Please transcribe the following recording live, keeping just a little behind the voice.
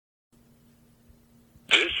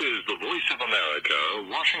America,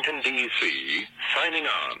 Washington, D.C., signing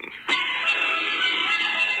on.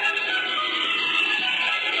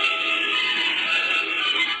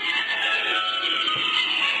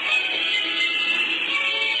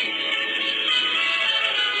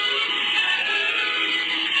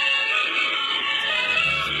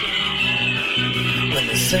 When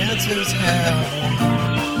the senses howl.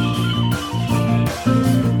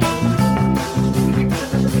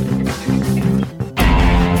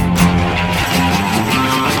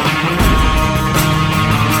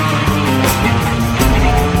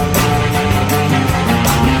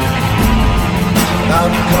 I'm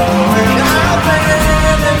going out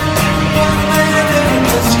there, one minute in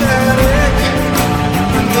the static,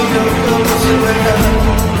 and the goes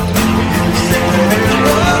around. You say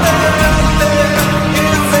what out there,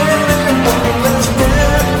 if anyone listening,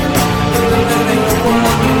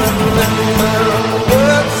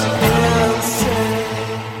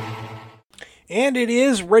 and it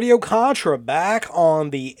is Radio Contra back on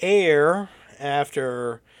the air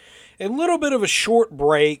after a little bit of a short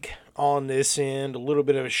break on this end, a little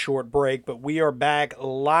bit of a short break, but we are back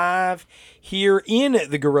live here in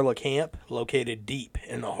the Guerrilla Camp, located deep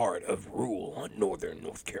in the heart of rural northern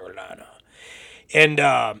North Carolina. And,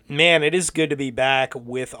 man, it is good to be back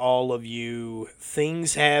with all of you.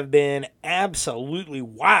 Things have been absolutely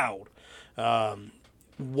wild.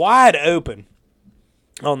 Wide open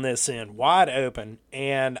on this end. Wide open.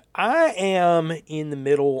 And I am in the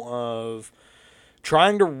middle of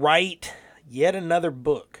trying to write yet another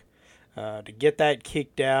book to get that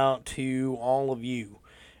kicked out to all of you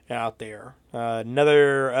out there.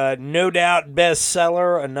 Another, no doubt,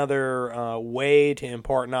 bestseller, another way to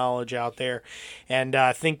impart knowledge out there. And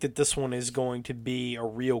I think that this one is going to be a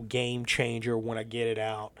real game changer when I get it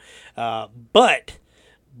out. But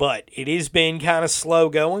it has been kind of slow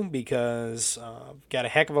going because I've got a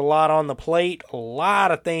heck of a lot on the plate, a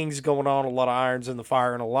lot of things going on, a lot of irons in the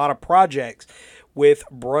fire, and a lot of projects with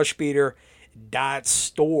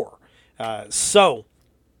brushbeater.store. So,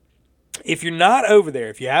 if you're not over there,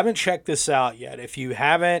 if you haven't checked this out yet, if you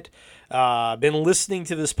haven't been listening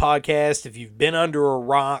to this podcast, if you've been under a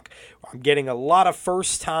rock, I'm getting a lot of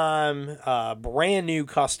first-time, brand new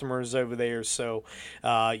customers over there. So,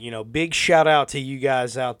 big shout out to you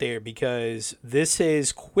guys out there because this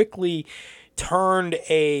has quickly turned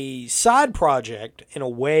a side project in a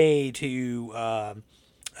way to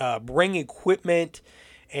bring equipment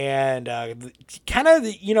and kind of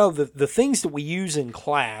the things that we use in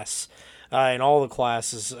class, in all the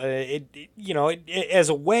classes, as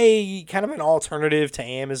a way, kind of an alternative to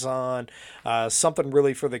Amazon, something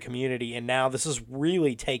really for the community. And now this is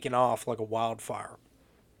really taken off like a wildfire.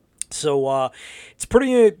 So it's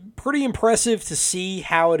pretty impressive to see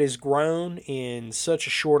how it has grown in such a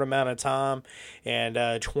short amount of time. And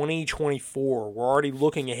 2024, we're already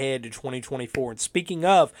looking ahead to 2024. And speaking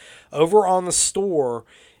of, over on the store,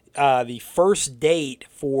 the first date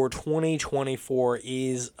for 2024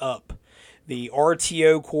 is up. The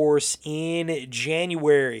RTO course in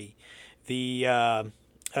January. The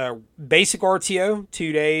basic RTO,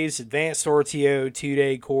 2 days, advanced RTO,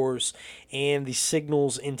 2-day course, and the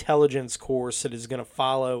signals intelligence course that is going to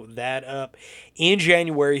follow that up in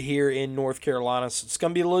January here in North Carolina. So it's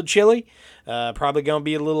going to be a little chilly, probably going to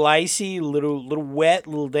be a little icy, a little wet, a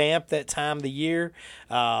little damp that time of the year.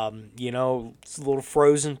 It's a little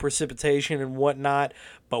frozen precipitation and whatnot,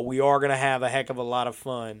 but we are going to have a heck of a lot of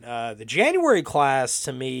fun. The January class,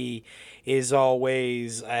 to me, is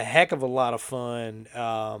always a heck of a lot of fun.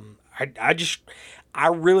 I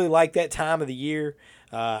really like that time of the year.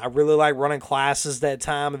 I really like running classes that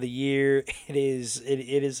time of the year. It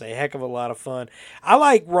is a heck of a lot of fun. I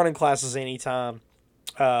like running classes anytime,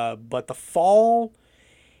 but the fall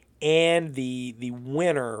and the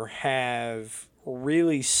winter have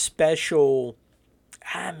really special.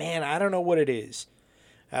 I don't know what it is.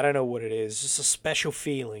 It's just a special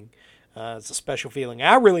feeling. It's a special feeling.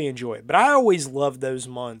 I really enjoy it, but I always loved those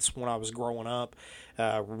months when I was growing up.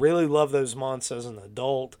 Really loved those months as an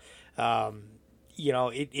adult.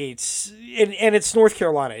 It's North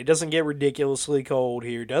Carolina. It doesn't get ridiculously cold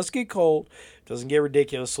here. It does get cold. It doesn't get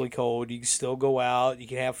ridiculously cold. You can still go out. You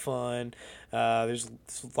can have fun. There's a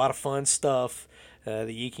lot of fun stuff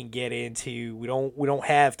that you can get into. We don't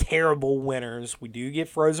have terrible winters. We do get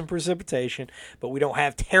frozen precipitation, but we don't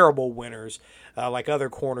have terrible winters like other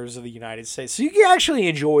corners of the United States. So you can actually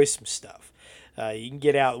enjoy some stuff. You can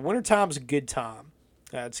get out. Wintertime's a good time.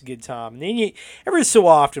 That's a good time. And then every so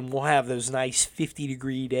often we'll have those nice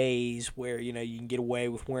 50-degree days where, you can get away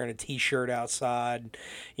with wearing a T-shirt outside.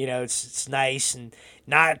 It's nice and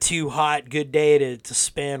not too hot. Good day to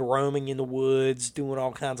spend roaming in the woods, doing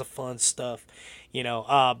all kinds of fun stuff.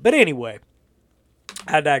 But anyway,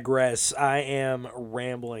 I digress. I am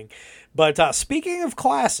rambling. But speaking of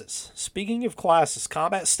classes,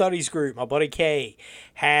 Combat Studies Group, my buddy Kay,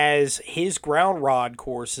 has his ground rod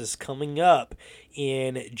courses coming up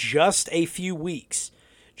in just a few weeks.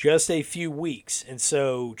 And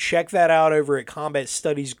so check that out over at Combat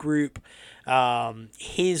Studies Group.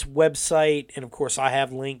 His website, and of course I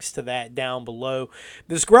have links to that down below.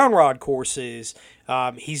 This ground rod course is,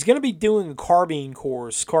 he's going to be doing a carbine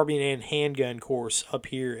and handgun course up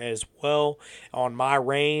here as well on my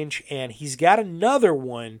range, and he's got another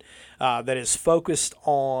one that is focused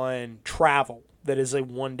on travel, that is a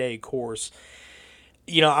one-day course.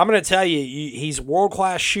 I'm going to tell you, he's a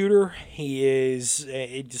world-class shooter. He is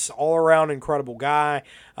just all-around incredible guy.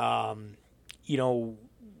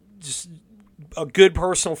 Just a good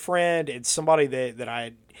personal friend and somebody that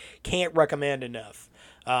I can't recommend enough.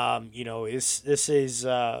 This is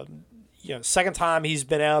second time he's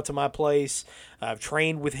been out to my place. I've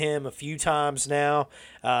trained with him a few times now,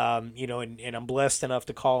 and I'm blessed enough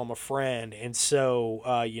to call him a friend. And so,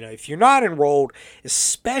 if you're not enrolled,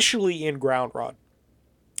 especially in ground rod,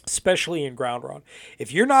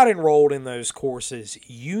 if you're not enrolled in those courses,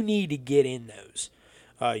 you need to get in those.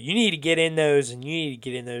 And you need to get in those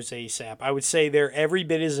ASAP. I would say they're every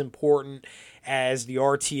bit as important as the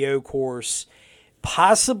RTO course,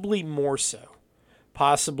 possibly more so.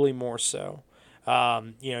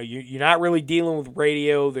 You're not really dealing with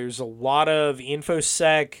radio. There's a lot of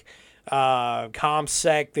InfoSec,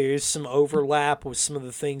 ComSec. There is some overlap with some of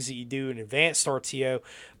the things that you do in advanced RTO.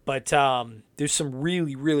 But there's some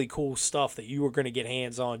really, really cool stuff that you are going to get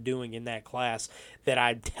hands-on doing in that class that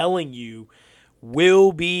I'm telling you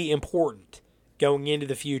will be important going into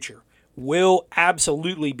the future. Will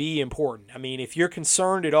absolutely be important. I mean, if you're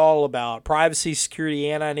concerned at all about privacy,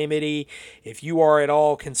 security, anonymity, if you are at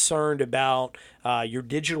all concerned about your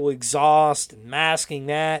digital exhaust and masking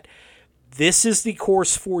that, this is the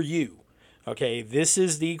course for you. Okay, this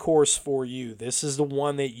is the course for you. This is the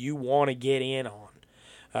one that you want to get in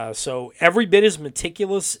on. So every bit as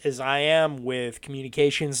meticulous as I am with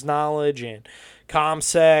communications knowledge and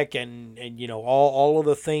ComSec and all of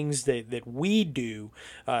the things that we do,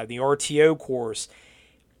 the RTO course,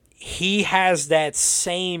 he has that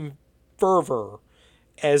same fervor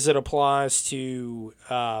as it applies to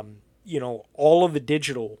all of the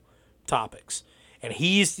digital topics, and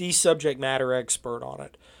he's the subject matter expert on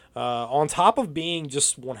it. On top of being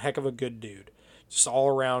just one heck of a good dude. Just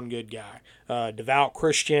all-around good guy. Devout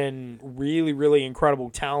Christian, really, really incredible,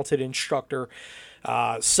 talented instructor.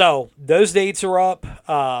 So those dates are up.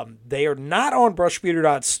 They are not on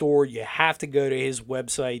brushbeater.store. You have to go to his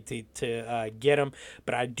website to get them.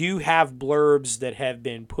 But I do have blurbs that have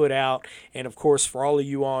been put out. And, of course, for all of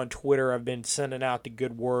you on Twitter, I've been sending out the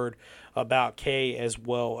good word about Kay as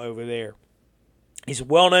well over there. He's a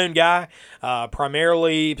well-known guy,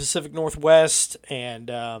 primarily Pacific Northwest, and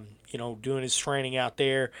doing his training out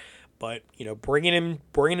there, but bringing him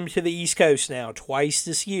to the East Coast now twice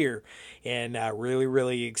this year, and really,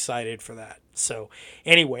 really excited for that. So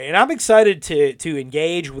anyway, and I'm excited to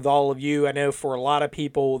engage with all of you. I know for a lot of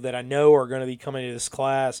people that I know are going to be coming to this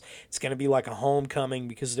class, it's going to be like a homecoming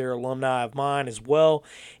because they're alumni of mine as well,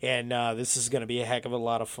 and this is going to be a heck of a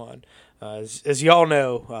lot of fun. As y'all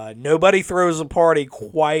know, nobody throws a party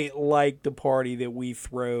quite like the party that we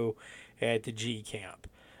throw at the G Camp.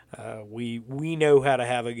 We know how to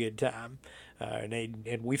have a good time,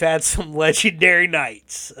 and we've had some legendary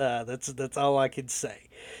nights. That's all I can say.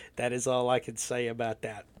 That is all I can say about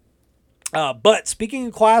that. But speaking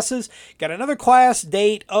of classes, got another class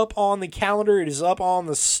date up on the calendar. It is up on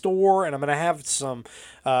the store, and I'm going to have some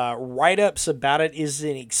write-ups about it. It is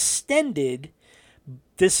an extended,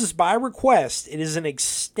 this is by request, it is an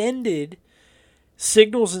extended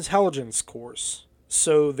signals intelligence course.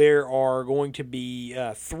 So there are going to be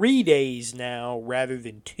 3 days now rather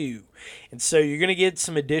than 2. And so you're going to get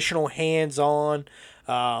some additional hands-on,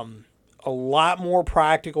 a lot more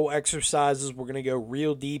practical exercises. We're going to go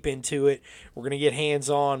real deep into it. We're going to get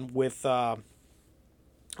hands-on with a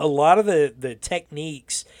lot of the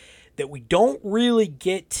techniques that we don't really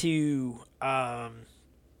get to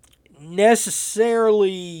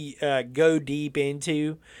necessarily go deep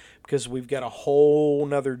into because we've got a whole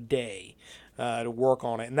nother day to work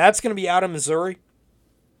on it. And that's going to be out in Missouri.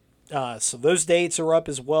 So those dates are up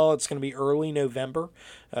as well. It's going to be early November,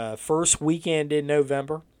 first weekend in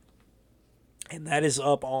November. and that is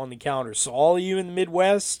up on the calendar. So all of you in the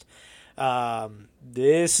Midwest,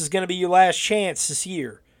 this is going to be your last chance this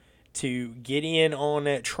year to get in on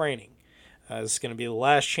that training. It's going to be the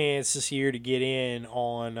last chance this year to get in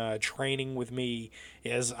on training with me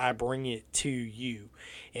as I bring it to you.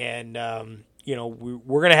 And,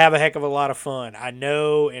 we're going to have a heck of a lot of fun. I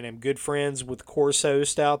know and am good friends with the course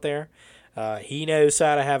host out there. He knows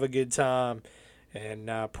how to have a good time.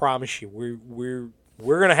 And I promise you, we're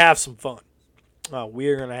going to have some fun.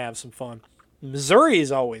 We're going to have some fun. Missouri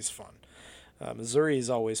is always fun.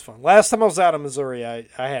 Last time I was out of Missouri, I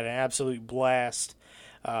had an absolute blast.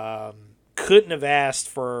 Couldn't have asked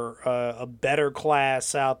for a better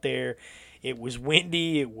class out there. It was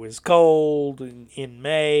windy. It was cold in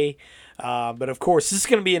May. But, of course, this is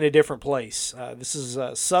going to be in a different place. This is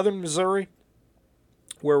southern Missouri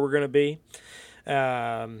where we're going to be.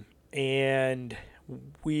 And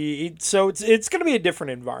so it's going to be a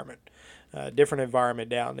different environment.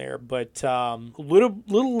 Down there, but a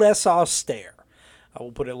little less austere. I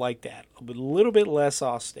will put it like that. A little bit less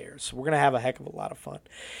austere. So we're gonna have a heck of a lot of fun.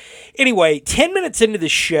 Anyway, 10 minutes into the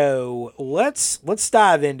show, let's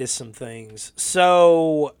dive into some things.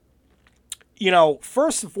 So,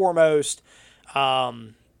 first and foremost,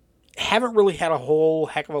 haven't really had a whole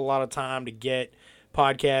heck of a lot of time to get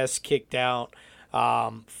podcasts kicked out.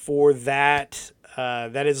 For that,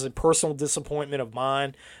 that is a personal disappointment of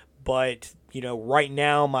mine. But, right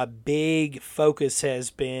now my big focus has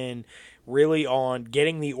been really on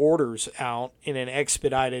getting the orders out in an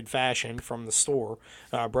expedited fashion from the store,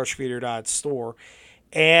 brushfeeder.store,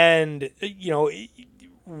 and,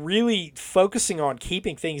 really focusing on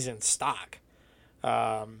keeping things in stock,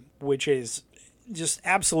 which is just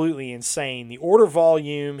absolutely insane. The order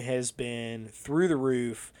volume has been through the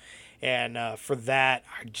roof, and for that,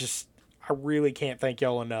 I really can't thank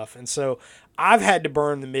y'all enough. And so I've had to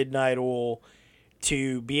burn the midnight oil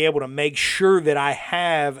to be able to make sure that I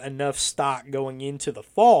have enough stock going into the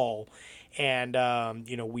fall. And,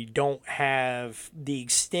 we don't have the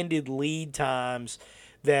extended lead times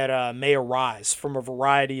that may arise from a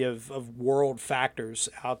variety of world factors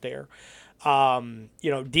out there.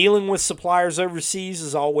 Dealing with suppliers overseas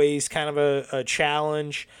is always kind of a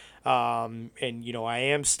challenge. And, I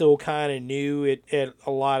am still kind of new at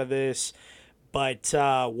a lot of this. But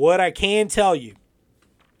what I can tell you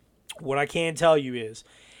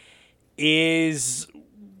is,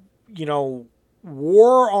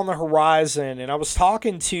 war on the horizon. And I was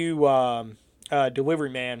talking to a delivery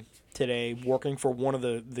man today working for one of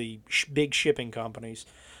the big shipping companies.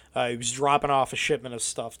 He was dropping off a shipment of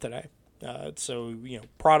stuff today. So,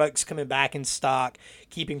 products coming back in stock,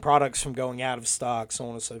 keeping products from going out of stock, so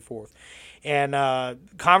on and so forth. And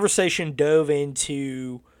conversation dove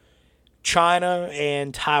into China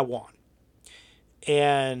and Taiwan.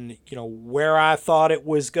 And, where I thought it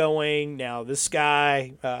was going. Now, this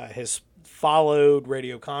guy has followed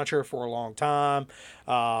Radio Contra for a long time.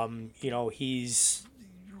 He's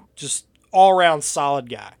just all-around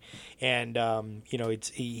solid guy. And,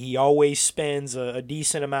 he always spends a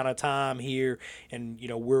decent amount of time here. And,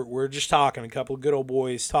 we're just talking, a couple of good old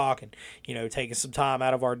boys talking, taking some time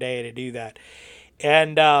out of our day to do that.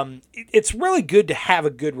 And it's really good to have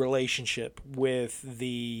a good relationship with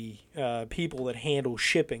the people that handle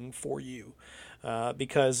shipping for you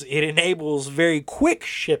because it enables very quick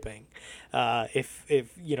shipping.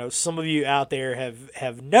 If some of you out there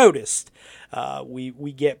have noticed,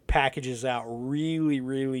 we get packages out really,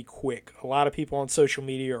 really quick. A lot of people on social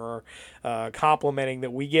media are complimenting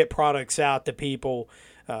that we get products out to people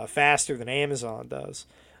faster than Amazon does.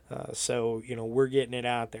 So we're getting it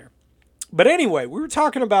out there. But anyway, we were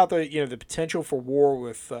talking about the potential for war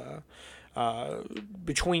with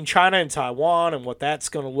between China and Taiwan and what that's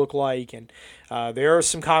going to look like, and there are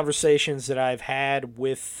some conversations that I've had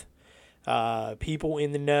with people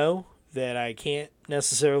in the know that I can't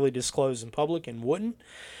necessarily disclose in public and wouldn't.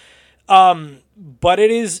 But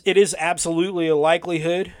it is absolutely a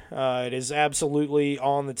likelihood. It is absolutely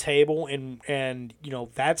on the table, and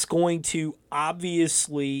that's going to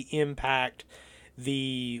obviously impact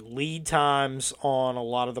the lead times on a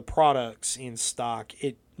lot of the products in stock.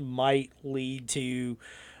 It might lead to,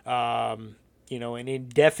 an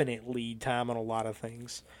indefinite lead time on a lot of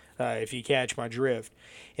things, if you catch my drift.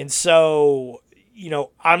 And so,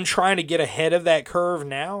 I'm trying to get ahead of that curve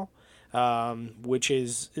now, which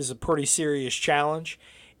is a pretty serious challenge.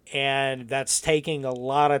 And that's taking a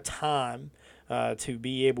lot of time to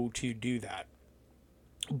be able to do that.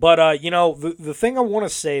 But, the thing I want to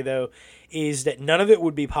say, though, is that none of it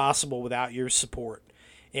would be possible without your support.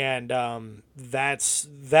 And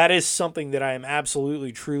that is something that I am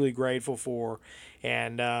absolutely, truly grateful for.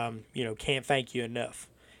 And, can't thank you enough.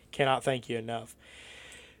 Cannot thank you enough.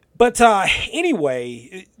 But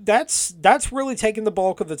anyway, that's really taken the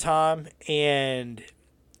bulk of the time, and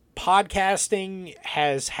podcasting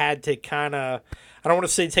has had to kind of, I don't want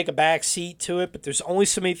to say take a back seat to it, but there's only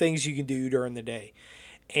so many things you can do during the day.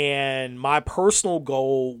 And my personal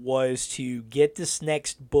goal was to get this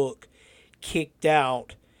next book kicked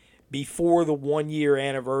out before the 1 year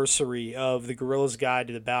anniversary of the Gorilla's Guide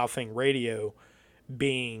to the Baofeng Radio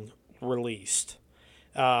being released.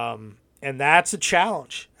 And that's a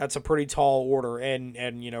challenge. That's a pretty tall order. And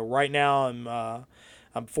right now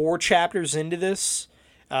I'm 4 chapters into this.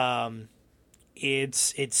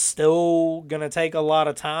 It's still gonna take a lot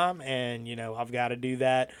of time, and I've got to do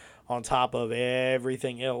that on top of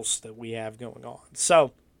everything else that we have going on.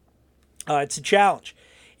 So it's a challenge.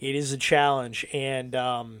 It is a challenge, and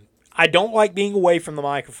I don't like being away from the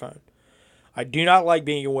microphone. I do not like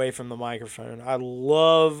being away from the microphone. I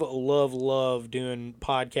love, love, love doing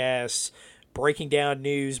podcasts, breaking down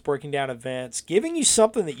news, breaking down events, giving you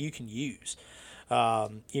something that you can use.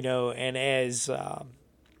 And as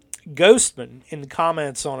Ghostman in the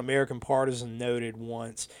comments on American Partisan noted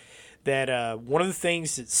once, that one of the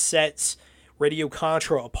things that sets Radio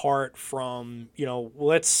Contra apart from,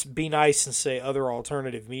 let's be nice and say other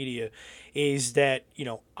alternative media, is that,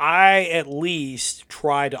 I at least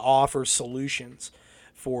try to offer solutions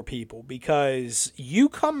for people, because you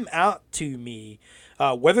come out to me,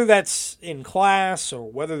 whether that's in class or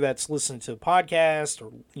whether that's listening to a podcast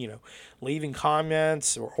or, leaving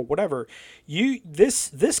comments or whatever,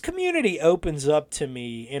 this community opens up to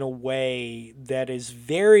me in a way that is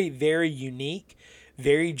very, very unique,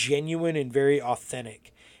 very genuine, and very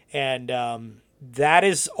authentic. And that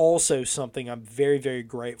is also something I'm very, very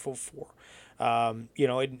grateful for. And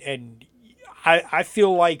I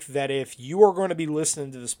feel like that if you are going to be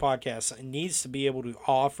listening to this podcast, it needs to be able to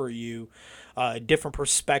offer you a different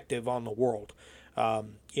perspective on the world.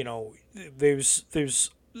 There's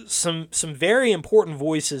some very important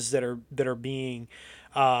voices that are being,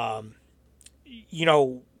 that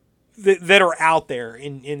are out there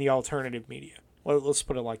in the alternative media. Let's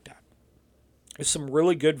put it like that. There's some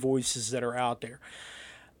really good voices that are out there.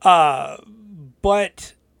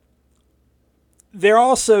 But they're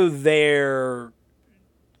also there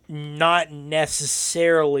not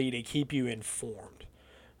necessarily to keep you informed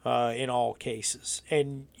in all cases.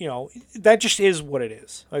 And, that just is what it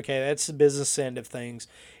is. Okay, that's the business end of things,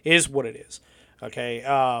 is what it is. Okay,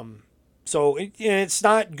 so it's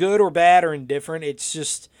not good or bad or indifferent. It's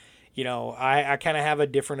just, I kind of have a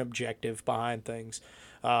different objective behind things.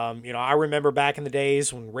 I remember back in the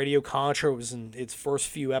days when Radio Contra was in its first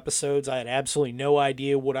few episodes, I had absolutely no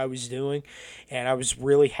idea what I was doing, and I was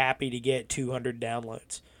really happy to get 200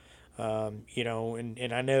 downloads.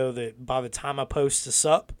 And I know that by the time I post this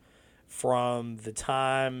up, from the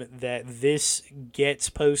time that this gets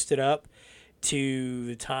posted up to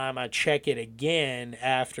the time I check it again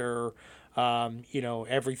after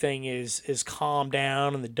everything is calmed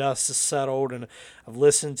down and the dust is settled, and I've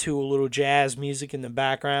listened to a little jazz music in the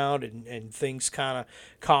background, and things kind of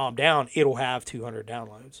calm down, it'll have 200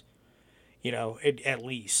 downloads, at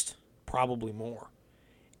least, probably more.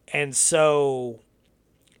 And so,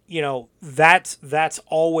 that's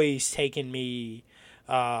always taken me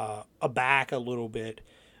aback a little bit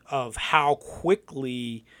of how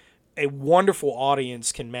quickly a wonderful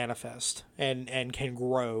audience can manifest and can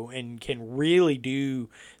grow and can really do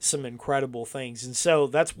some incredible things. And so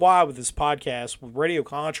that's why with this podcast, with Radio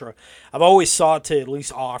Contra, I've always sought to at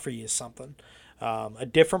least offer you something, a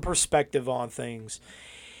different perspective on things.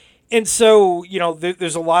 And so,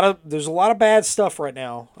 there's a lot of bad stuff right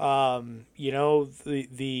now.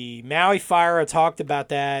 The Maui fire, I talked about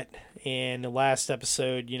that in the last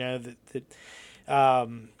episode. The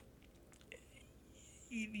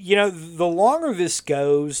longer this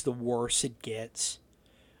goes, the worse it gets.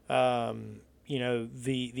 The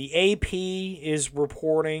AP is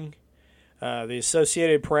reporting, the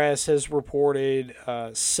Associated Press has reported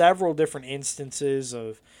several different instances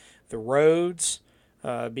of the roads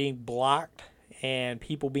being blocked and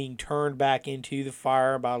people being turned back into the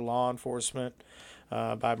fire by law enforcement,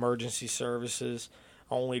 by emergency services,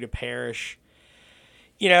 only to perish.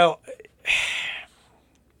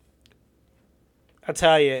 I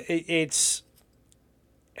tell you, it's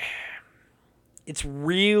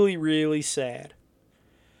really, really sad,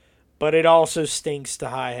 but it also stinks to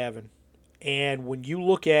high heaven. And when you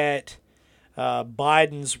look at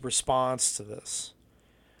Biden's response to this,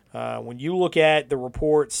 when you look at the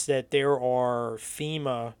reports that there are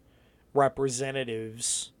FEMA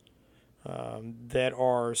representatives that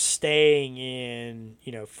are staying in,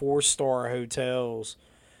 4-star hotels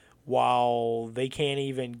while they can't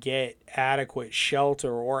even get adequate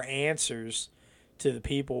shelter or answers to the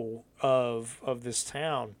people of this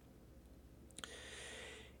town.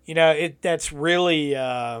 That's really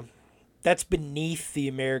that's beneath the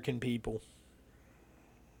American people.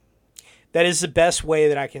 That is the best way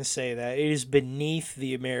that I can say that. It is beneath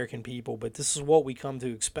the American people, but this is what we come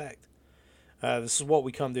to expect. This is what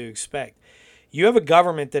we come to expect. You have a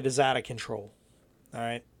government that is out of control. All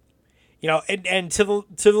right. And to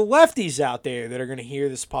the lefties out there that are going to hear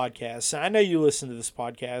this podcast, I know you listen to this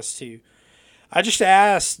podcast too. I just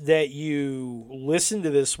ask that you listen to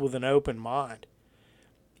this with an open mind.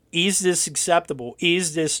 Is this acceptable?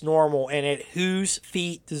 Is this normal? And at whose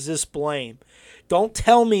feet does this blame? Don't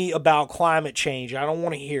tell me about climate change. I don't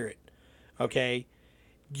want to hear it. Okay?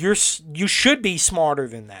 You should be smarter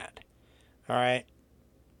than that. All right?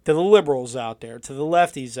 To the liberals out there, to the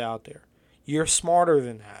lefties out there, you're smarter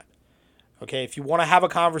than that. Okay? If you want to have a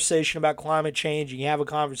conversation about climate change, you can have a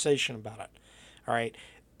conversation about it. All right?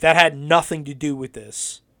 That had nothing to do with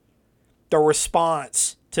this. The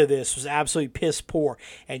response to this was absolutely piss poor.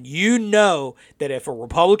 And you know that if a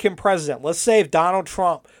Republican president, let's say if Donald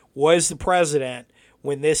Trump was the president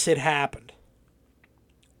when this had happened,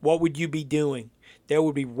 what would you be doing? There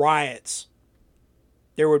would be riots.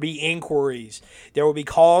 There would be inquiries. There would be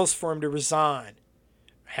calls for him to resign.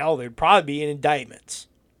 Hell, there'd probably be indictments,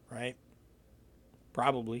 right?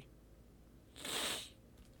 Probably.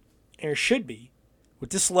 And there should be. With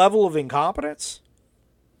this level of incompetence,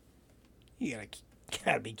 you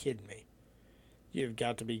gotta be kidding me. You've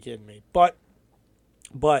got to be kidding me. But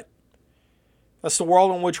that's the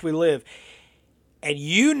world in which we live. And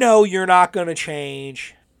you know you're not going to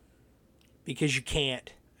change because you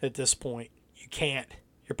can't at this point. You can't.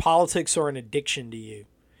 Your politics are an addiction to you.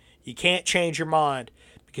 You can't change your mind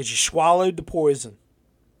because you swallowed the poison.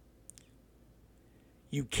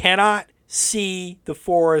 You cannot see the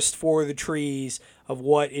forest for the trees of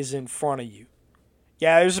what is in front of you.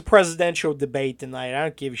 Yeah, there's a presidential debate tonight. I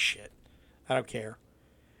don't give a shit. I don't care.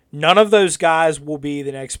 None of those guys will be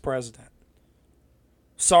the next president.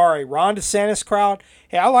 Sorry, Ron DeSantis crowd.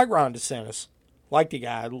 Hey, I like Ron DeSantis. Like the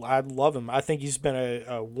guy. I love him. I think he's been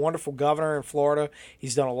a wonderful governor in Florida.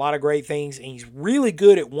 He's done a lot of great things, and he's really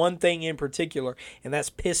good at one thing in particular, and that's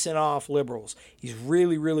pissing off liberals. He's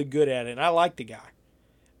really, really good at it, and I like the guy.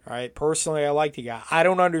 All right, personally, I like the guy. I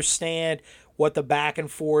don't understand what the back and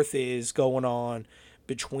forth is going on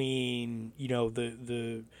between,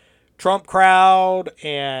 the Trump crowd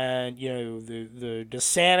and, the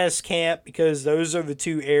DeSantis camp, because those are the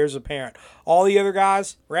two heirs apparent. All the other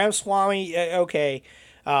guys, Ramaswamy, okay,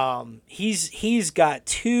 he's got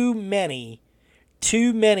too many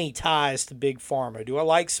ties to Big Pharma. Do I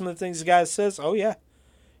like some of the things the guy says? Oh, yeah.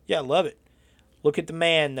 Yeah, I love it. Look at the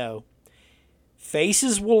man, though.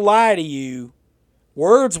 Faces will lie to you.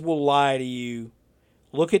 Words will lie to you.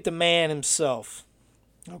 Look at the man himself.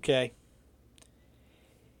 Okay.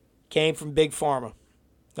 Came from Big Pharma.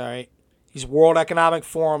 All right. He's World Economic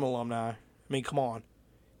Forum alumni. I mean, come on.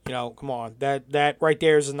 Come on. That right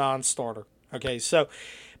there is a non-starter. Okay, so,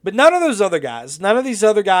 but none of those other guys, none of these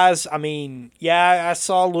other guys, I mean, yeah, I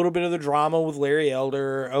saw a little bit of the drama with Larry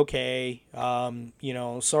Elder. Okay.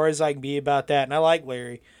 Sorry as I can be about that, and I like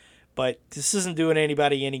Larry, but this isn't doing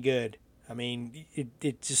anybody any good. I mean,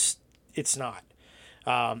 it's not.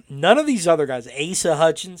 None of these other guys, Asa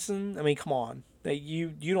Hutchinson, I mean, come on.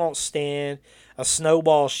 You don't stand a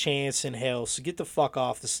snowball's chance in hell, so get the fuck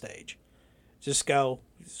off the stage. Just go.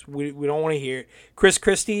 We don't want to hear it. Chris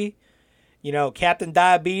Christie, Captain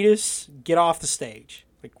Diabetes, get off the stage.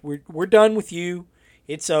 Like, we're done with you.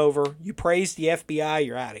 It's over. You praised the FBI,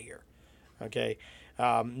 you're out of here. Okay?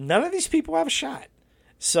 None of these people have a shot.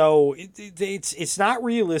 So it's not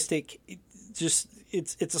realistic.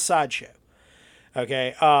 It's a sideshow.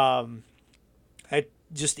 Okay? It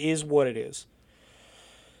just is what it is.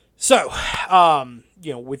 So,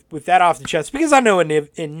 with that off the chest, because I know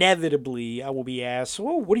inevitably I will be asked,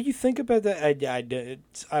 well, what do you think about that?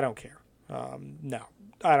 I don't care. No,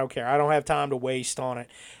 I don't care. I don't have time to waste on it.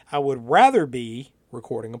 I would rather be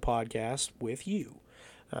recording a podcast with you,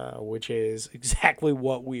 which is exactly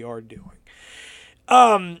what we are doing.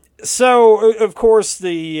 So, of course,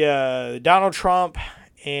 the Donald Trump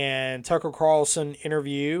and Tucker Carlson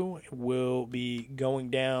interview will be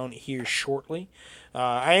going down here shortly.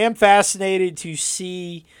 I am fascinated to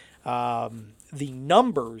see the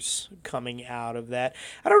numbers coming out of that.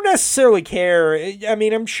 I don't necessarily care. I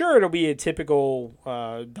mean, I'm sure it'll be a typical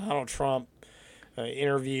Donald Trump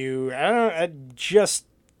interview.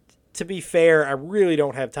 to be fair, I really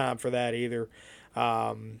don't have time for that either.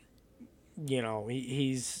 It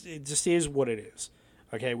just is what it is.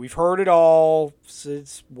 Okay, we've heard it all.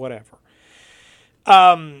 It's whatever.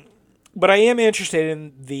 But I am interested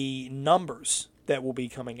in the numbers that will be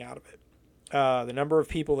coming out of it. The number of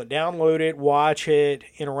people that download it, watch it,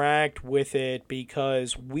 interact with it,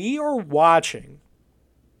 because we are watching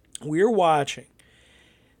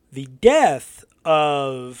the death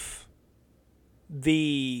of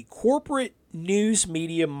the corporate news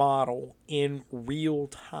media model in real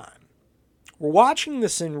time. We're watching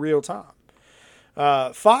this in real time.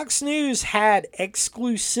 Fox News had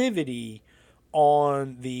exclusivity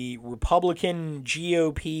on the Republican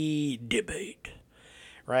GOP debate,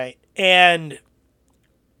 right? And,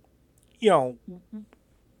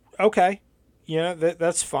 okay,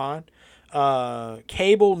 that's fine.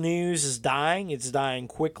 Cable news is dying. It's dying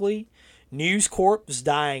quickly. News Corp is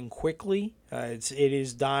dying quickly. It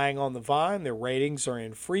is dying on the vine. Their ratings are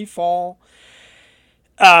in free fall.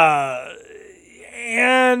 And,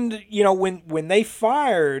 when they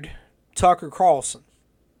fired Tucker Carlson,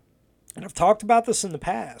 and I've talked about this in the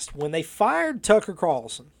past, when they fired Tucker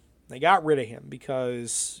Carlson, they got rid of him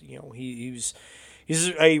because, he's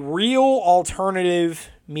a real alternative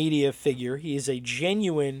media figure. He is a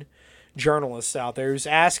genuine journalist out there who's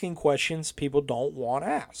asking questions people don't want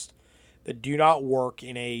asked, that do not work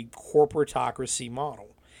in a corporatocracy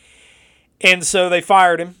model. And so they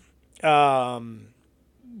fired him.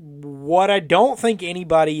 What I don't think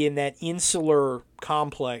anybody in that insular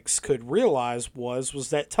complex could realize was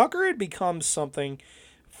that Tucker had become something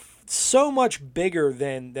so much bigger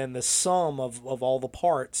than the sum of all the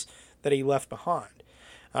parts that he left behind.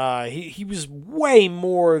 He was way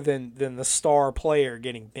more than the star player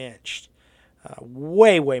getting benched.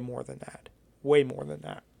 Way more than that. Way more than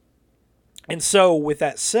that. And so, with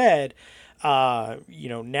that said,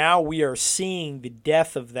 now we are seeing the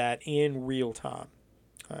death of that in real time.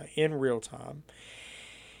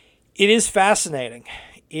 It is fascinating.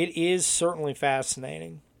 It is certainly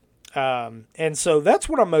fascinating. And so that's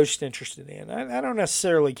what I'm most interested in. I don't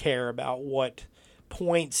necessarily care about what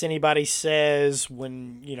points anybody says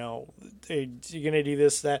when, you're going to do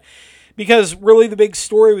this, that. Because really the big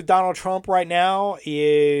story with Donald Trump right now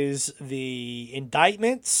is the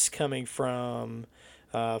indictments coming from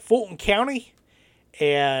Fulton County.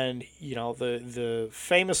 And, the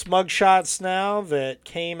famous mugshots now that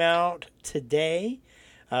came out today.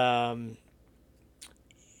 And,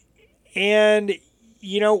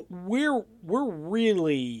 we're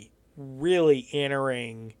really, really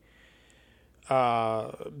entering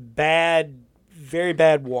very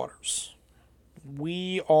bad waters.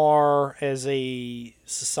 We are, as a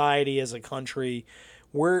society, as a country,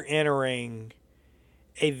 we're entering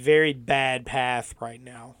a very bad path right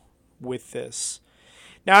now with this.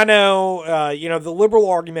 Now, I know, the liberal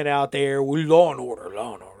argument out there, well, law and order,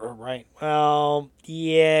 right? Well,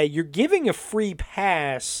 yeah, you're giving a free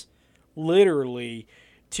pass, literally,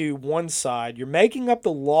 to one side. You're making up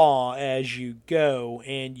the law as you go,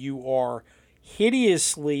 and you are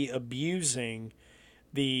hideously abusing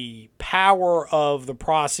the power of the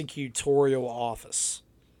prosecutorial office,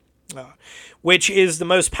 which is the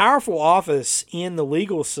most powerful office in the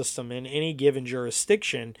legal system in any given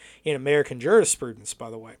jurisdiction in American jurisprudence, by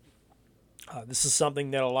the way. This is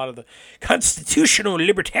something that a lot of the constitutional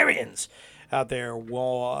libertarians out there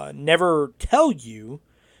will never tell you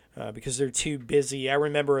because they're too busy. I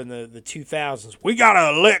remember in the 2000s, we got to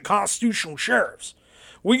elect constitutional sheriffs.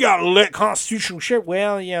 We got to elect constitutional sheriffs.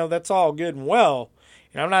 Well, that's all good and well.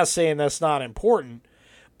 And I'm not saying that's not important.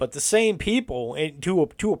 But the same people,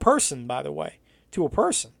 to a person, by the way, to a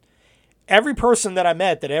person, every person that I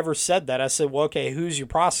met that ever said that, I said, well, okay, who's your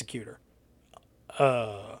prosecutor?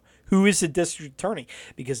 Who is the district attorney?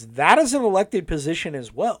 Because that is an elected position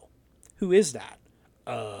as well. Who is that?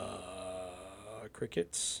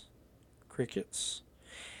 Crickets.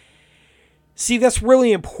 See, that's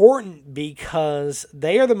really important because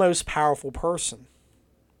they are the most powerful person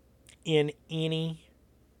in any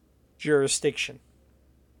jurisdiction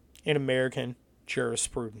in American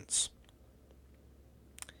jurisprudence.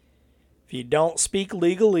 If you don't speak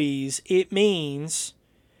legalese, it means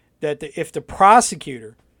that if the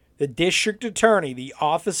prosecutor, the district attorney, the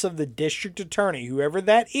office of the district attorney, whoever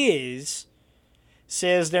that is,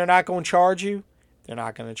 says they're not going to charge you, they're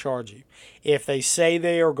not going to charge you. If they say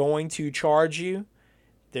they are going to charge you,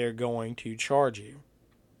 they're going to charge you.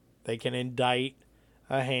 They can indict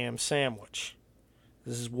a ham sandwich.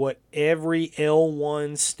 This is what every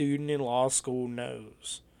L1 student in law school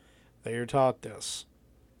knows. They are taught this.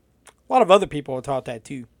 A lot of other people are taught that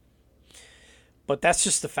too. But that's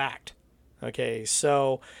just the fact. Okay,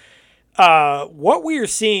 so What we are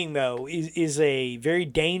seeing, though, is a very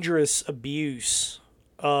dangerous abuse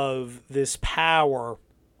of this power,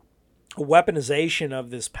 a weaponization of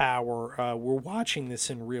this power. We're watching this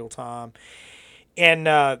in real time. And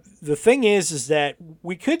the thing is that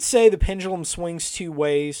we could say the pendulum swings two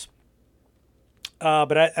ways,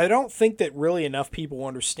 but I don't think that really enough people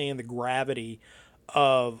understand the gravity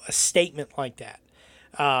of a statement like that.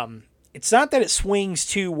 It's not that it swings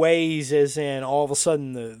two ways, as in all of a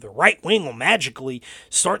sudden the right wing will magically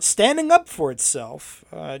start standing up for itself.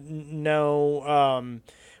 No.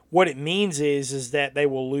 What it means is that they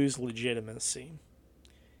will lose legitimacy.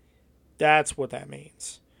 That's what that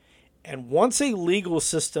means. And once a legal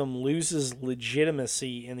system loses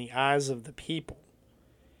legitimacy in the eyes of the people,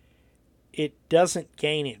 it doesn't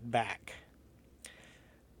gain it back.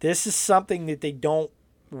 This is something that they don't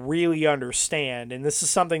really understand, and this is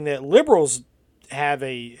something that liberals have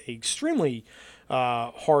a extremely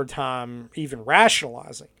hard time even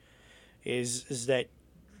rationalizing. Is that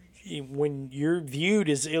when you're viewed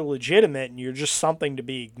as illegitimate and you're just something to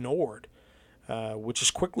be ignored, which is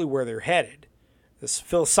quickly where they're headed.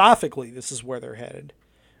 Philosophically, this is where they're headed.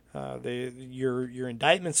 Your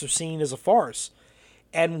indictments are seen as a farce.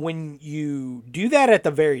 And when you do that at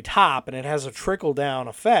the very top, and it has a trickle-down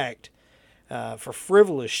effect for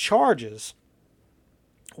frivolous charges,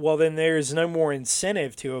 well, then there's no more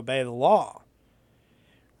incentive to obey the law.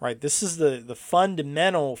 Right? This is the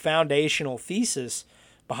fundamental, foundational thesis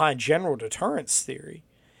behind general deterrence theory,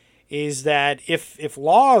 is that if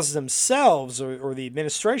laws themselves or the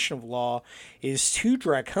administration of law is too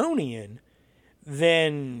draconian,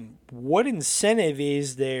 then what incentive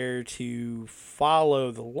is there to follow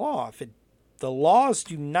the law? If the laws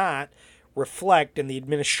do not reflect, and the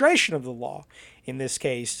administration of the law, in this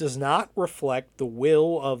case, does not reflect the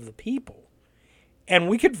will of the people, and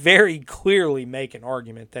we could very clearly make an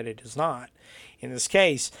argument that it does not, in this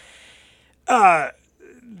case,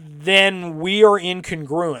 then we are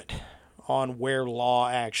incongruent on where law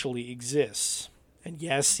actually exists. And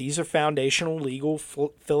yes, these are foundational legal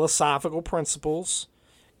philosophical principles.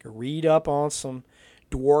 You can read up on some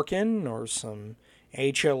Dworkin or some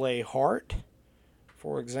HLA Hart,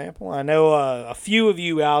 for example. I know a few of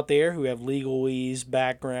you out there who have legalese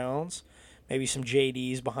backgrounds, maybe some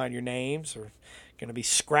JDs behind your names, are going to be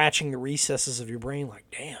scratching the recesses of your brain like,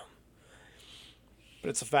 damn.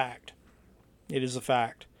 But it's a fact. It is a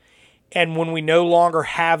fact. And when we no longer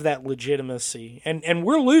have that legitimacy, and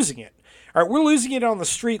we're losing it. All right, we're losing it on the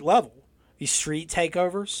street level. These street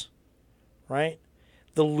takeovers, right?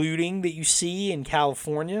 The looting that you see in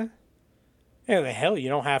California. Hell, you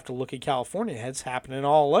don't have to look at California. It's happening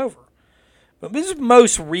all over. But this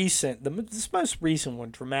most recent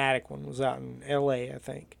one, dramatic one, was out in L.A., I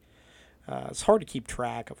think. It's hard to keep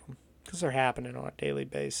track of them because they're happening on a daily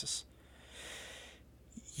basis.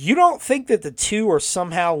 You don't think that the two are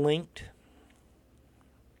somehow linked?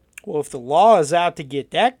 Well, if the law is out to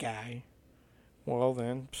get that guy, well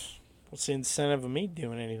then, what's the incentive of me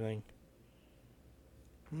doing anything?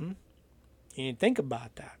 You need to think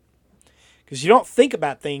about that. Because you don't think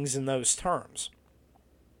about things in those terms.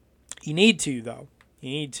 You need to, though.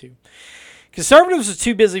 You need to. Conservatives are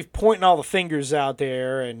too busy pointing all the fingers out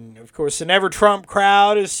there, and of course the Never Trump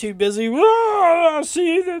crowd is too busy.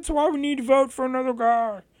 See, that's why we need to vote for another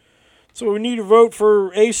guy. So we need to vote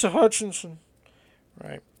for Asa Hutchinson.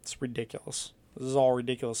 Right? It's ridiculous. This is all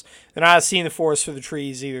ridiculous. They're not seeing the forest for the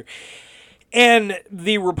trees either. And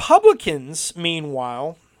the Republicans,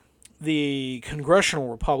 meanwhile, the congressional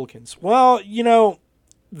Republicans, well,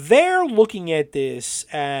 they're looking at this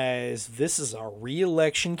as this is a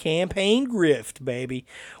re-election campaign grift, baby.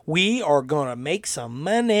 We are going to make some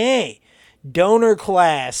money. Donor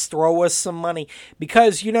class, throw us some money.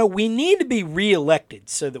 Because, we need to be re-elected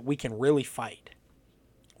so that we can really fight.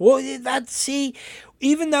 Well,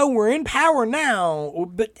 even though we're in power now,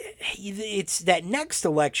 but it's that next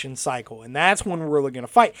election cycle, and that's when we're really going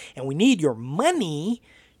to fight. And we need your money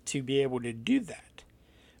to be able to do that.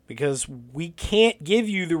 Because we can't give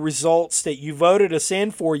you the results that you voted us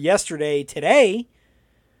in for yesterday, today.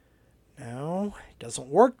 No, it doesn't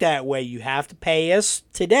work that way. You have to pay us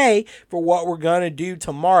today for what we're going to do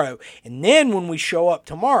tomorrow. And then when we show up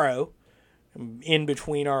tomorrow, in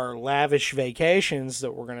between our lavish vacations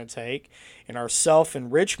that we're going to take, and our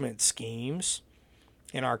self-enrichment schemes,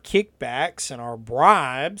 and our kickbacks, and our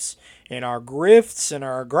bribes, and our grifts, and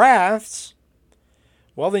our grafts,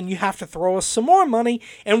 well, then you have to throw us some more money,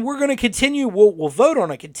 and we're going to continue. We'll vote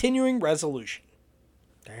on a continuing resolution.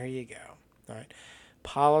 There you go. All right.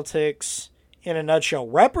 Politics in a nutshell.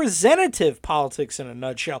 Representative politics in a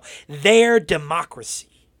nutshell. Their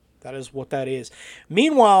democracy. That is what that is.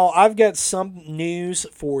 Meanwhile, I've got some news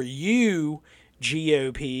for you,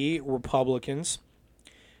 GOP Republicans.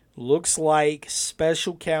 Looks like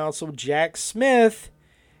Special Counsel Jack Smith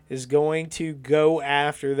is going to go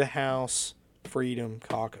after the House Freedom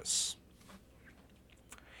Caucus.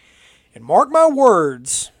 And mark my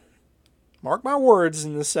words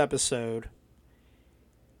in this episode,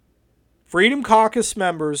 Freedom Caucus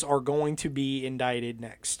members are going to be indicted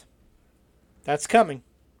next. That's coming.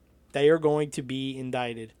 They are going to be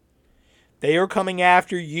indicted. They are coming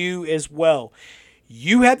after you as well.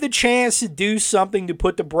 You had the chance to do something to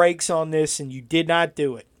put the brakes on this, and you did not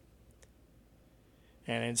do it.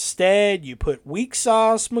 And instead, you put Weak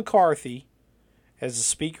Sauce McCarthy as the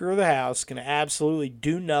Speaker of the House, going to absolutely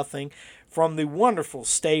do nothing from the wonderful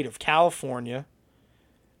state of California.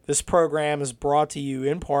 This program is brought to you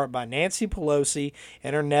in part by Nancy Pelosi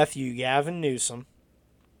and her nephew, Gavin Newsom.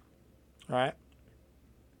 All right?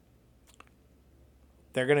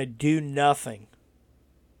 They're going to do nothing.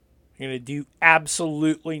 They're going to do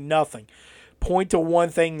absolutely nothing. Point to one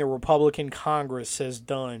thing the Republican Congress has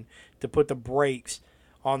done to put the brakes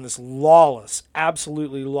on this lawless,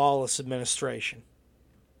 absolutely lawless administration.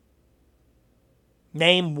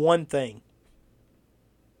 Name one thing.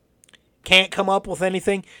 Can't come up with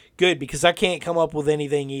anything? Good, because I can't come up with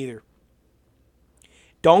anything either.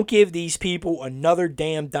 Don't give these people another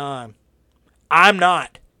damn dime. I'm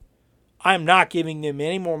not giving them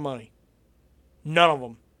any more money. None of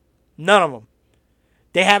them. None of them.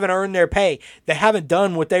 They haven't earned their pay. They haven't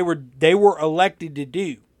done what they were elected to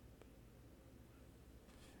do.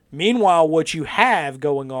 Meanwhile, what you have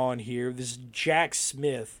going on here, this Jack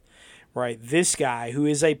Smith, right? This guy who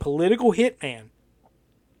is a political hitman.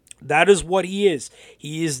 That is what he is.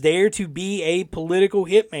 He is there to be a political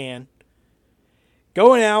hitman.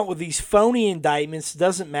 Going out with these phony indictments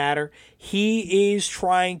doesn't matter. He is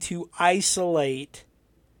trying to isolate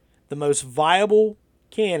the most viable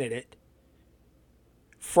candidate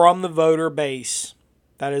from the voter base.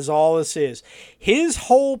 That is all this is. His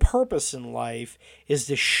whole purpose in life is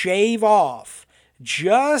to shave off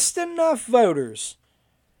just enough voters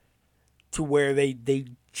to where they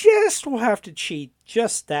just will have to cheat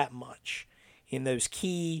just that much in those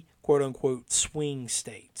key, quote-unquote, swing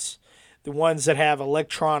states. The ones that have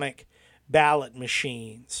electronic ballot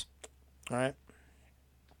machines. All right?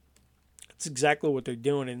 That's exactly what they're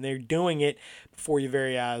doing, and they're doing it before your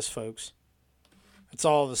very eyes, folks. That's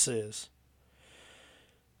all this is.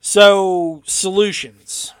 So,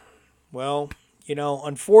 solutions. Well,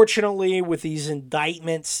 unfortunately, with these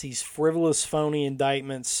indictments, these frivolous, phony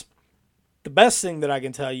indictments, the best thing that I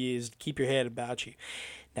can tell you is keep your head about you.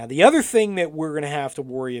 Now, the other thing that we're going to have to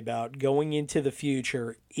worry about going into the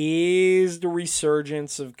future is the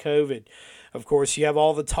resurgence of COVID. Of course, you have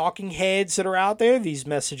all the talking heads that are out there. These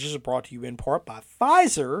messages are brought to you in part by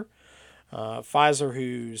Pfizer. Pfizer,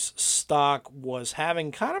 whose stock was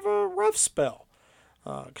having kind of a rough spell.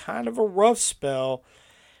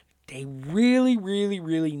 They really, really,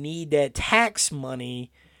 really need that tax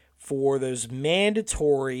money for those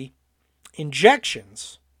mandatory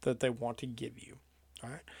injections that they want to give you. All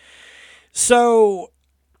right. So,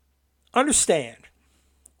 understand,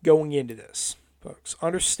 going into this, folks,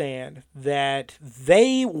 understand that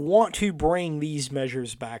they want to bring these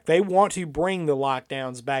measures back. They want to bring the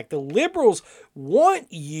lockdowns back. The liberals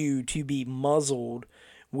want you to be muzzled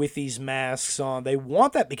with these masks on. They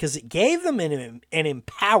want that because it gave them an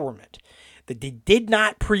empowerment that they did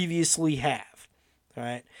not previously have. All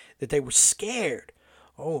right. That they were scared.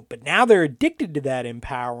 Oh, but now they're addicted to that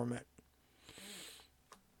empowerment.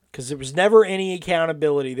 Because there was never any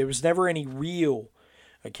accountability. There was never any real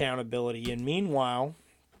accountability. And meanwhile,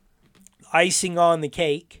 icing on the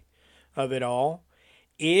cake of it all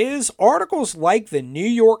is articles like the New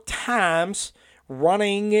York Times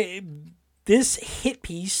running this hit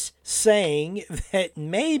piece saying that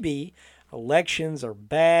maybe elections are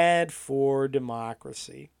bad for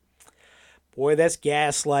democracy. Boy, that's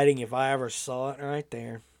gaslighting if I ever saw it right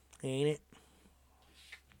there. Ain't it?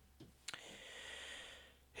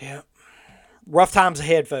 Yeah. Rough times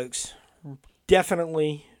ahead, folks.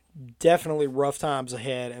 Definitely rough times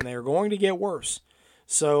ahead, and they're going to get worse.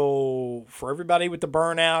 So, for everybody with the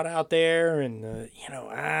burnout out there, and,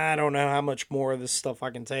 I don't know how much more of this stuff I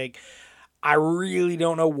can take. I really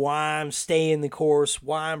don't know why I'm staying the course,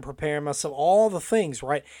 why I'm preparing myself, all the things,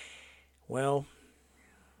 right? Well,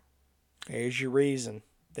 there's your reason.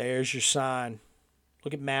 There's your sign.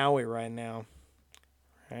 Look at Maui right now.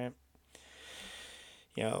 Right?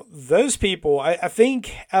 Those people, I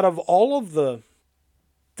think out of all of the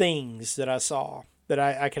things that I saw that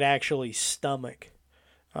I could actually stomach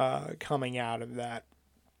coming out of that,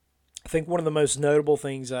 I think one of the most notable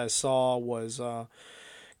things I saw was a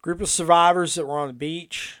group of survivors that were on the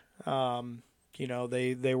beach.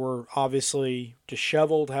 They were obviously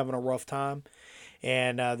disheveled, having a rough time.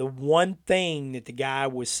 And the one thing that the guy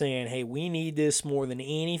was saying, hey, we need this more than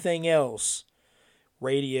anything else,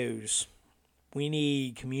 radios. We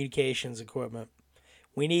need communications equipment.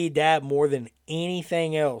 We need that more than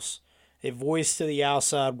anything else. A voice to the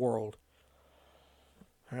outside world.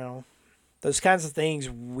 Those kinds of things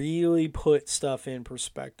really put stuff in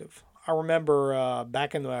perspective. I remember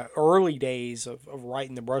back in the early days of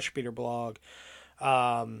writing the Brush Beater blog,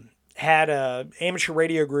 had a amateur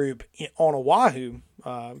radio group on Oahu,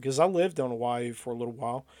 because I lived on Oahu for a little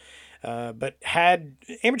while, but had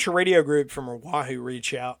amateur radio group from Oahu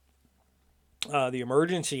reach out, the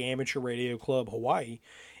Emergency Amateur Radio Club Hawaii,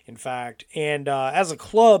 in fact. And as a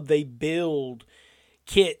club, they build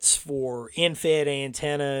kits for in-fed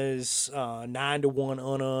antennas, 9-to-1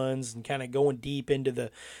 ununs, and kind of going deep into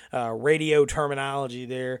the radio terminology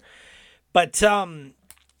there. But,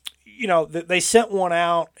 they sent one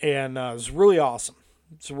out, and it was really awesome.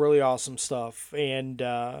 It's really awesome stuff. And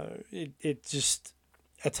it just,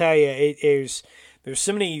 I tell you, there's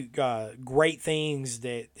so many great things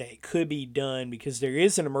that could be done, because there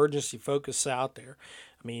is an emergency focus out there.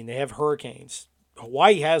 I mean, they have hurricanes.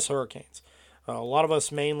 Hawaii has hurricanes. A lot of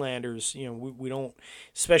us mainlanders, we don't,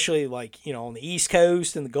 especially like, on the East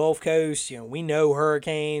Coast and the Gulf Coast, we know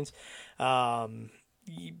hurricanes.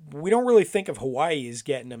 We don't really think of Hawaii as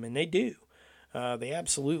getting them, and they do. They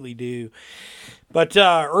absolutely do. But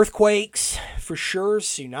earthquakes, for sure,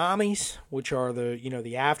 tsunamis, which are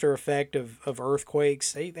the after effect of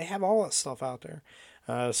earthquakes, they have all that stuff out there.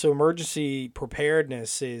 So emergency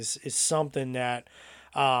preparedness is something that,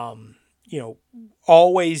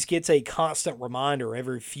 always gets a constant reminder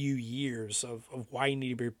every few years of why you need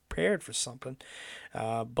to be prepared for something.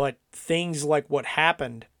 But things like what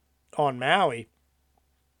happened on Maui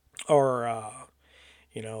are,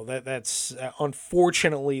 that's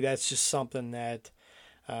unfortunately, that's just something that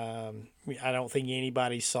I don't think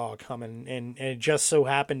anybody saw coming. And it just so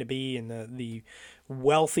happened to be in the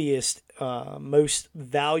wealthiest, most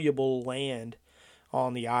valuable land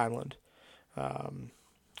on the island.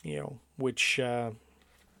 Which,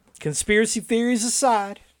 conspiracy theories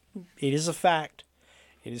aside, it is a fact.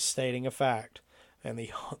 It is stating a fact. And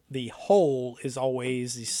the whole is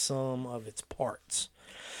always the sum of its parts.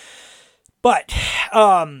 But,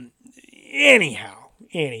 anyhow,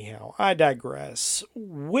 I digress.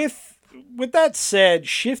 With that said,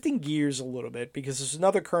 shifting gears a little bit, because there's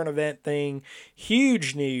another current event thing,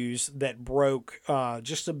 huge news that broke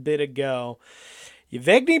just a bit ago.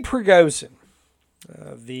 Yevgeny Prigozhin,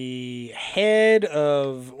 the head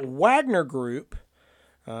of Wagner Group.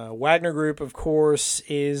 Wagner Group, of course,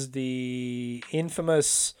 is the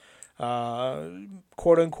infamous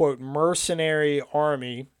quote-unquote mercenary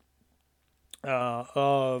army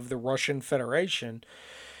of the Russian Federation,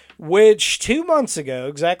 which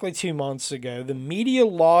exactly 2 months ago, the media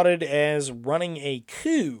lauded as running a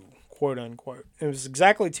coup, quote-unquote. It was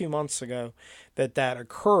exactly 2 months ago that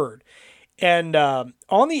occurred. And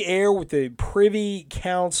on the air with the Privy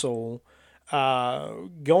Council,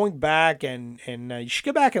 going back and you should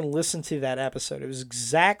go back and listen to that episode. It was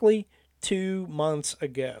exactly 2 months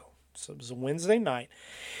ago. So it was a Wednesday night.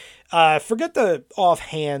 Forget the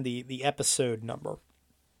offhand the episode number.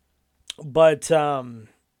 But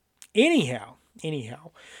anyhow,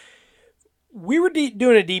 we were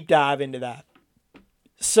doing a deep dive into that.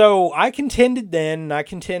 So I contended then, and I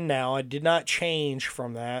contend now, I did not change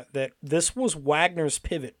from that this was Wagner's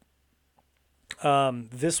pivot.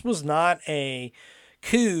 This was not a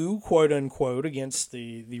coup, quote unquote, against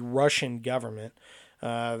the Russian government.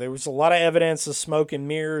 There was a lot of evidence of smoke and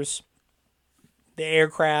mirrors. The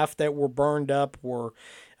aircraft that were burned up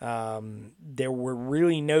there were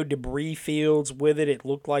really no debris fields with it. It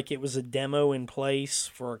looked like it was a demo in place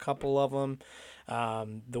for a couple of them.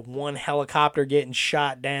 The one helicopter getting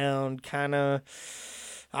shot down, kind of,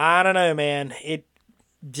 I don't know, man. It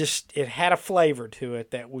had a flavor to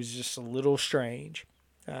it that was just a little strange.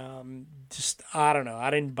 I don't know.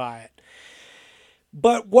 I didn't buy it.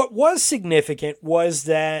 But what was significant was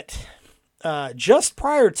that just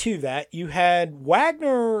prior to that, you had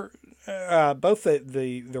Wagner, both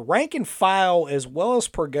the rank and file as well as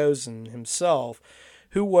Prigozhin himself,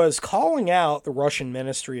 who was calling out the Russian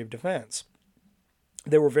Ministry of Defense.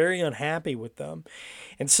 They were very unhappy with them.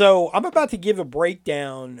 And so I'm about to give a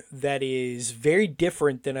breakdown that is very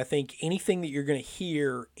different than I think anything that you're going to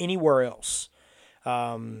hear anywhere else.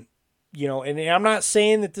 And I'm not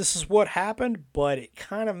saying that this is what happened, but it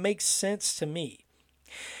kind of makes sense to me.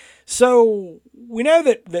 So we know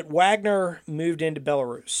that Wagner moved into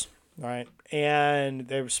Belarus, right? And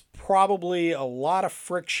there's probably a lot of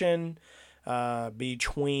friction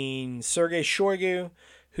between Sergei Shoigu,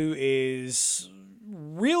 who is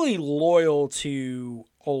really loyal to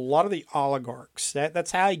a lot of the oligarchs.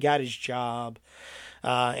 That's how he got his job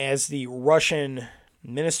as the Russian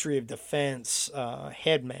Ministry of Defense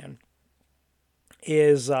head man.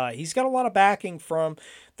 He's got a lot of backing from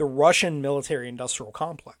the Russian military-industrial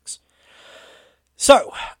complex.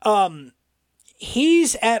 So,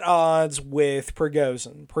 he's at odds with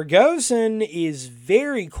Prigozhin. Prigozhin is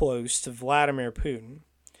very close to Vladimir Putin.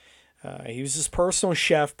 He was his personal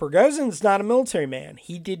chef. Prigozhin's not a military man.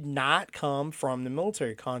 He did not come from the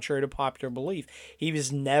military, contrary to popular belief. He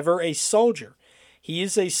was never a soldier. He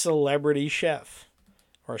is a celebrity chef,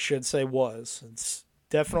 or I should say was. It's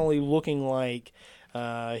definitely looking like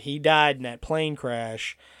he died in that plane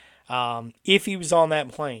crash. If he was on that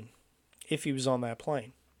plane.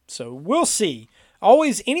 So we'll see.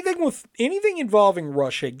 Always anything involving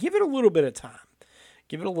Russia, give it a little bit of time.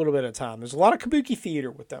 There's a lot of kabuki theater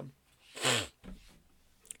with them.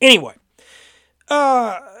 Anyway,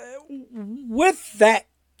 with that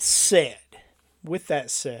said,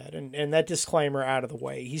 and that disclaimer out of the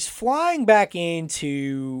way, he's flying back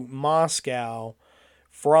into Moscow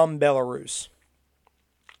from Belarus.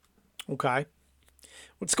 Okay.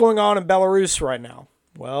 What's going on in Belarus right now?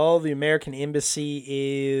 Well, the American embassy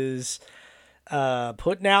is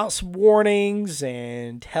putting out some warnings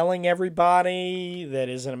and telling everybody that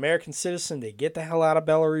is an American citizen to get the hell out of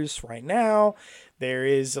Belarus right now. There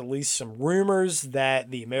is at least some rumors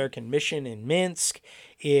that the American mission in Minsk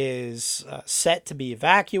is set to be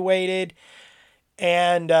evacuated.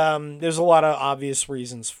 And there's a lot of obvious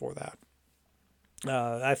reasons for that.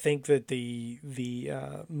 I think that the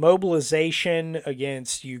mobilization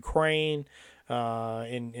against Ukraine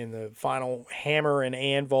in the final hammer and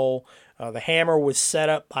anvil, the hammer was set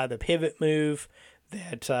up by the pivot move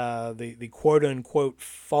that the quote-unquote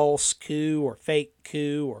false coup or fake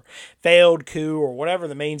coup or failed coup or whatever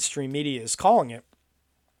the mainstream media is calling it.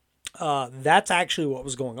 That's actually what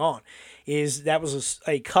was going on. That was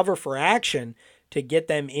a cover for action to get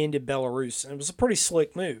them into Belarus. And it was a pretty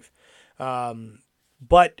slick move.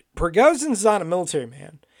 But Prigozhin's not a military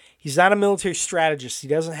man. He's not a military strategist. He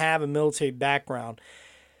doesn't have a military background.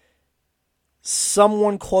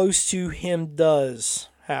 Someone close to him does,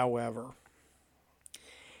 however.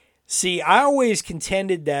 See, I always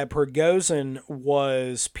contended that Prigozhin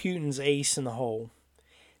was Putin's ace in the hole.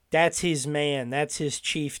 That's his man. That's his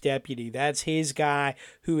chief deputy. That's his guy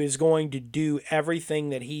who is going to do everything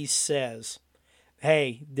that he says.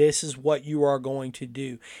 Hey, this is what you are going to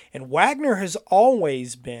do. And Wagner has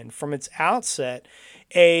always been, from its outset,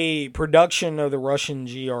 a production of the Russian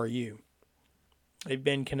GRU. They've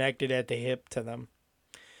been connected at the hip to them.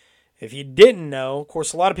 If you didn't know, of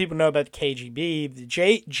course, a lot of people know about the KGB.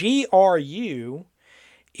 The GRU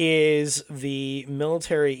is the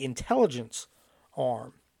military intelligence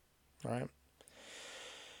arm, right?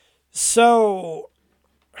 So,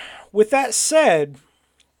 with that said,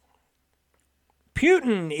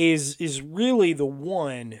 Putin is really the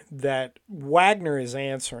one that Wagner is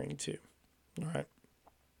answering to, right?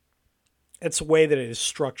 It's the way that it is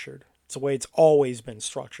structured. It's the way it's always been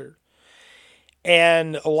structured.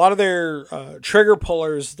 And a lot of their trigger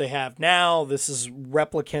pullers they have now, this is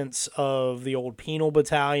replicants of the old penal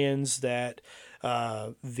battalions that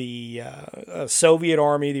the Soviet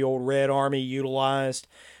Army, the old Red Army, utilized.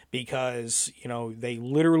 Because, they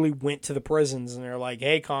literally went to the prisons and they're like,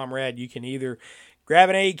 hey, comrade, you can either grab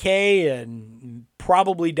an AK and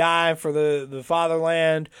probably die for the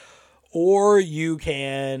fatherland, or you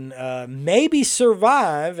can maybe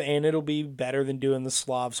survive and it'll be better than doing the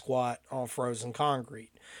Slav squat on frozen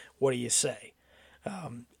concrete. What do you say?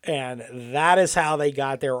 And that is how they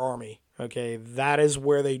got their army. Okay, that is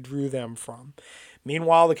where they drew them from.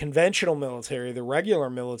 Meanwhile, the conventional military, the regular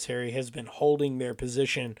military, has been holding their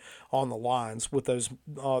position on the lines with those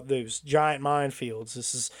giant minefields.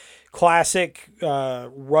 This is classic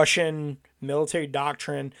Russian military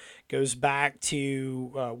doctrine. Goes back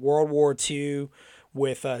to World War II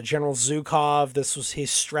with General Zhukov. This was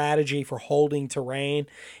his strategy for holding terrain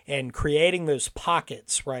and creating those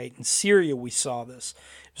pockets, right? In Syria, we saw this.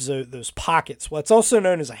 Those pockets. Well, it's also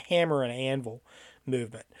known as a hammer and anvil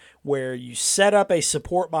movement, where you set up a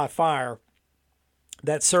support by fire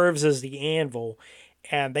that serves as the anvil,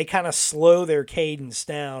 and they kind of slow their cadence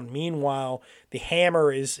down. Meanwhile, the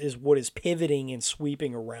hammer is what is pivoting and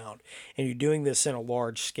sweeping around, and you're doing this in a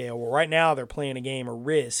large scale. Well, right now they're playing a game of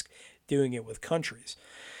Risk, doing it with countries.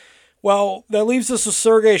 Well, that leaves us with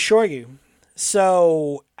Sergei Shoigu.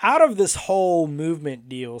 So out of this whole movement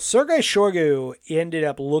deal, Sergei Shoigu ended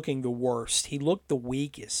up looking the worst. He looked the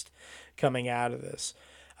weakest coming out of this.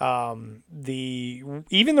 Even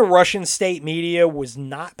the Russian state media was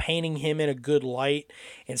not painting him in a good light,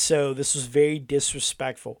 and so this was very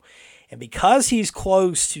disrespectful. And because he's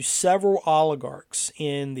close to several oligarchs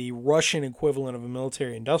in the Russian equivalent of a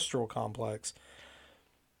military-industrial complex,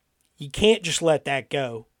 you can't just let that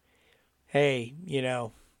go. Hey,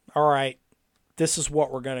 all right, this is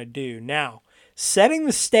what we're going to do. Now, setting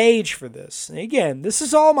the stage for this, and again, this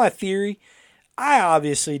is all my theory. I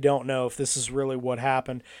obviously don't know if this is really what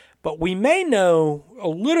happened, but we may know a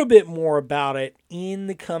little bit more about it in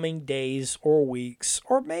the coming days or weeks,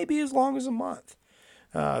 or maybe as long as a month.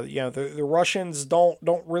 The Russians don't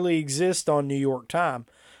really exist on New York time.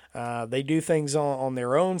 They do things on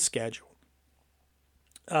their own schedule.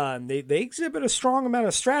 They exhibit a strong amount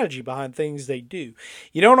of strategy behind things they do.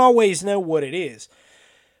 You don't always know what it is.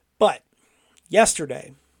 But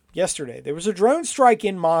yesterday, there was a drone strike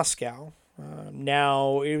in Moscow.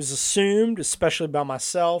 Now, it was assumed, especially by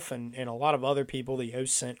myself and a lot of other people, the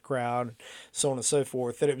OSINT crowd, and so on and so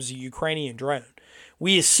forth, that it was a Ukrainian drone.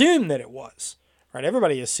 We assume that it was. Right?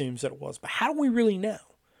 Everybody assumes that it was. But how do we really know?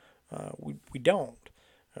 We don't.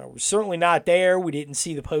 We're certainly not there. We didn't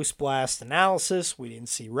see the post-blast analysis. We didn't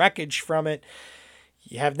see wreckage from it.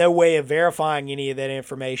 You have no way of verifying any of that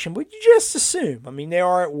information, but you just assume. I mean, they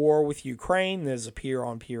are at war with Ukraine. There's a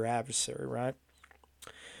peer-on-peer adversary, right?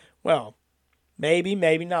 Well, maybe,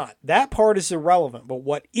 maybe not. That part is irrelevant, but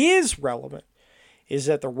what is relevant is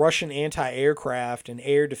that the Russian anti-aircraft and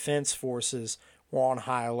air defense forces were on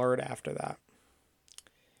high alert after that.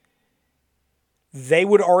 They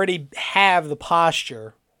would already have the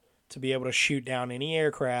posture to be able to shoot down any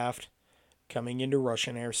aircraft coming into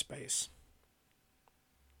Russian airspace.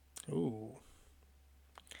 Ooh.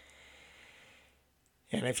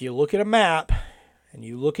 And if you look at a map and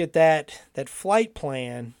you look at that flight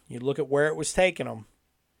plan, you look at where it was taking them,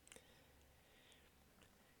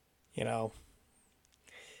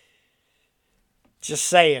 just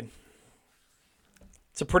saying,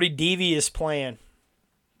 it's a pretty devious plan.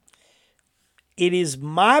 It is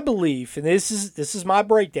my belief, and this is my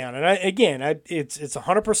breakdown, and it's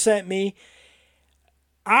 100% me.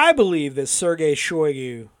 I believe that Sergei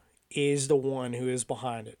Shoigu is the one who is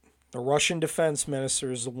behind it. The Russian defense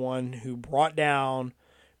minister is the one who brought down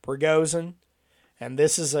Prigozhin, and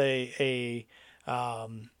this is hey,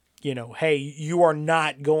 you are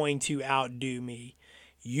not going to outdo me.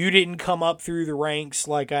 You didn't come up through the ranks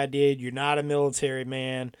like I did. You're not a military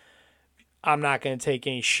man. I'm not going to take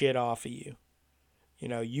any shit off of you.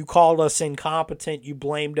 You called us incompetent. You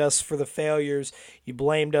blamed us for the failures. You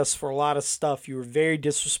blamed us for a lot of stuff. You were very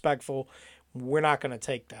disrespectful. We're not going to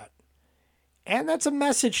take that. And that's a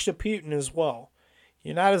message to Putin as well.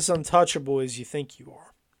 You're not as untouchable as you think you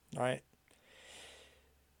are, right?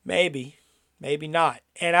 Maybe not.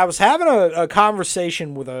 And I was having a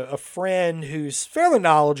conversation with a friend who's fairly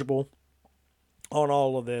knowledgeable on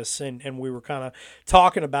all of this, and we were kind of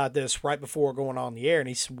talking about this right before going on the air, and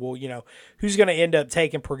he said, well, who's going to end up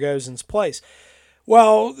taking Prigozhin's place?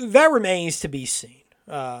 Well, that remains to be seen,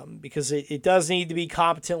 because it does need to be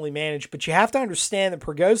competently managed, but you have to understand that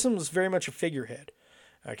Prigozhin was very much a figurehead.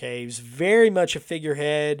 Okay, he was very much a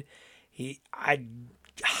figurehead. I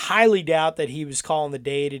highly doubt that he was calling the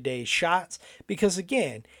day-to-day shots, because,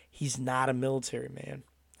 again, he's not a military man.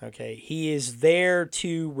 Okay, he is there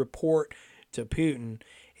to report to Putin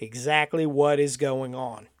exactly what is going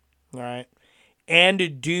on, all right, and to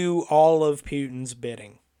do all of Putin's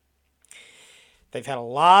bidding. They've had a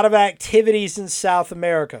lot of activities in South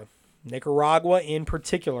America, Nicaragua in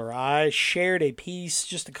particular. I shared a piece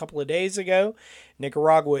just a couple of days ago.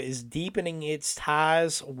 Nicaragua is deepening its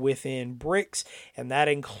ties within BRICS, and that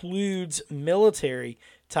includes military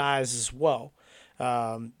ties as well.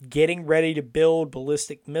 Getting ready to build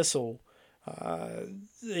ballistic missile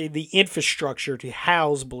the infrastructure to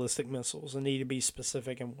house ballistic missiles. I need to be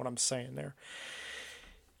specific in what I'm saying there.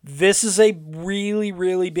 This is a really,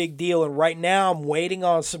 really big deal, and right now I'm waiting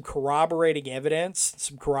on some corroborating evidence,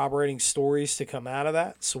 some corroborating stories to come out of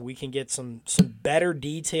that, so we can get some better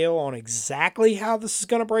detail on exactly how this is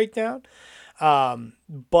going to break down.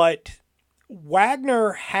 But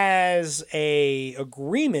Wagner has a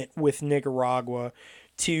agreement with Nicaragua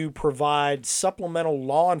to provide supplemental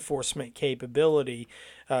law enforcement capability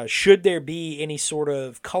should there be any sort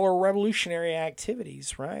of color revolutionary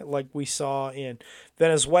activities, right? Like we saw in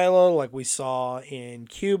Venezuela, like we saw in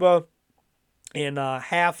Cuba, and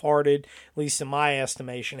half-hearted, at least in my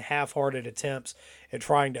estimation, half-hearted attempts at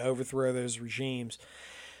trying to overthrow those regimes.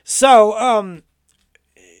 So,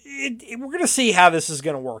 we're going to see how this is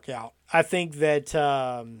going to work out. I think that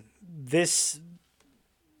this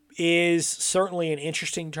is certainly an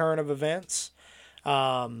interesting turn of events.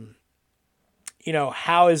 How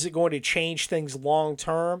is it going to change things long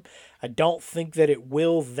term? I don't think that it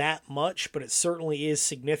will that much, but it certainly is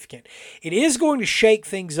significant. It is going to shake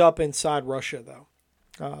things up inside Russia, though.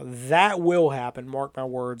 That will happen, mark my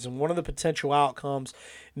words. And one of the potential outcomes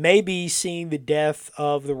may be seeing the death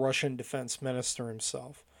of the Russian defense minister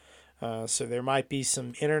himself. So there might be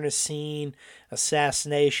some internecine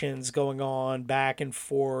assassinations going on back and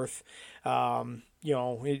forth.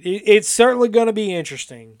 It's certainly going to be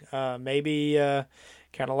interesting. Maybe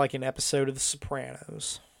kind of like an episode of The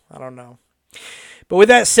Sopranos. I don't know. But with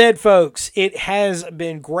that said, folks, it has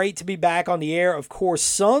been great to be back on the air. Of course,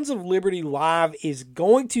 Sons of Liberty Live is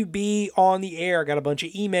going to be on the air. I got a bunch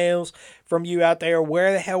of emails from you out there.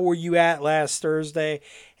 Where the hell were you at last Thursday?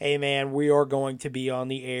 Hey, man, we are going to be on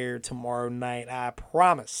the air tomorrow night. I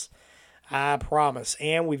promise.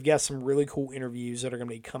 And we've got some really cool interviews that are going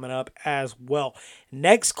to be coming up as well.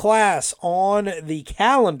 Next class on the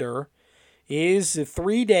calendar is the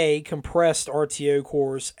 3-day compressed RTO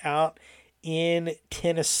course out in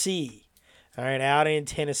Tennessee. All right, out in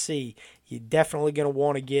Tennessee. You're definitely going to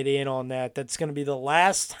want to get in on that. That's going to be the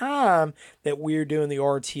last time that we're doing the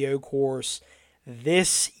RTO course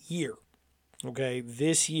this year. Okay,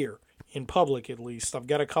 this year. In public, at least. I've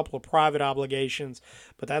got a couple of private obligations,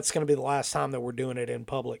 but that's going to be the last time that we're doing it in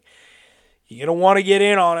public. You're going to want to get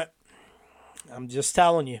in on it. I'm just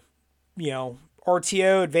telling you.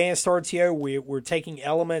 RTO, advanced RTO, we're taking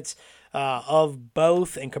elements of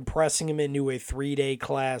both and compressing them into a 3-day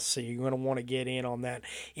class, so you're going to want to get in on that.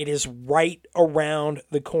 It is right around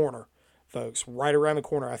the corner, folks, right around the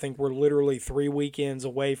corner. I think we're literally 3 weekends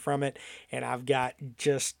away from it, and I've got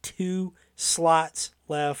just 2 slots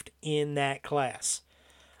left in that class.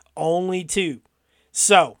 Only 2.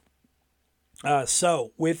 So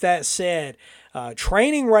with that said,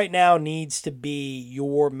 training right now needs to be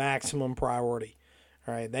your maximum priority.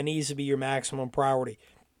 All right, that needs to be your maximum priority.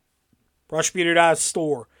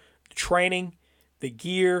 Brushbeater.store, the training, the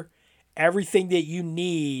gear, everything that you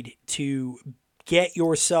need to get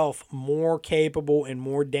yourself more capable and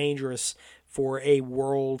more dangerous for a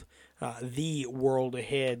world, the world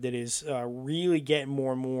ahead that is really getting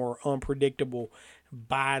more and more unpredictable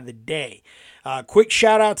by the day. Quick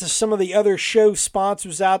shout out to some of the other show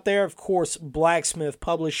sponsors out there. Of course, Blacksmith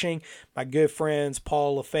Publishing, my good friends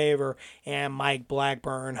Paul LaFavor and Mike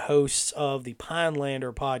Blackburn, hosts of the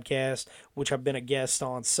Pinelander podcast, which I've been a guest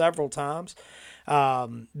on several times.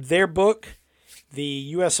 Their book, the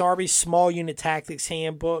U.S. Army Small Unit Tactics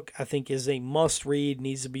Handbook, I think is a must-read,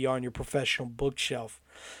 needs to be on your professional bookshelf.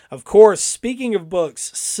 Of course, speaking of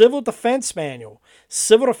books, Civil Defense Manual,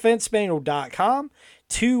 civildefensemanual.com,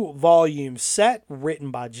 2-volume set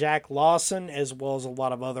written by Jack Lawson as well as a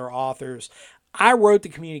lot of other authors. I wrote the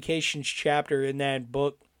communications chapter in that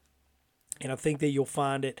book, and I think that you'll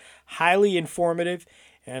find it highly informative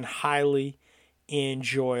and highly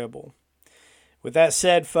enjoyable. With that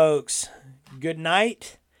said, folks, good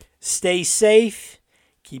night, stay safe,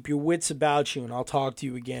 keep your wits about you, and I'll talk to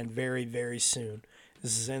you again very, very soon.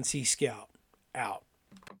 This is NC Scout, out.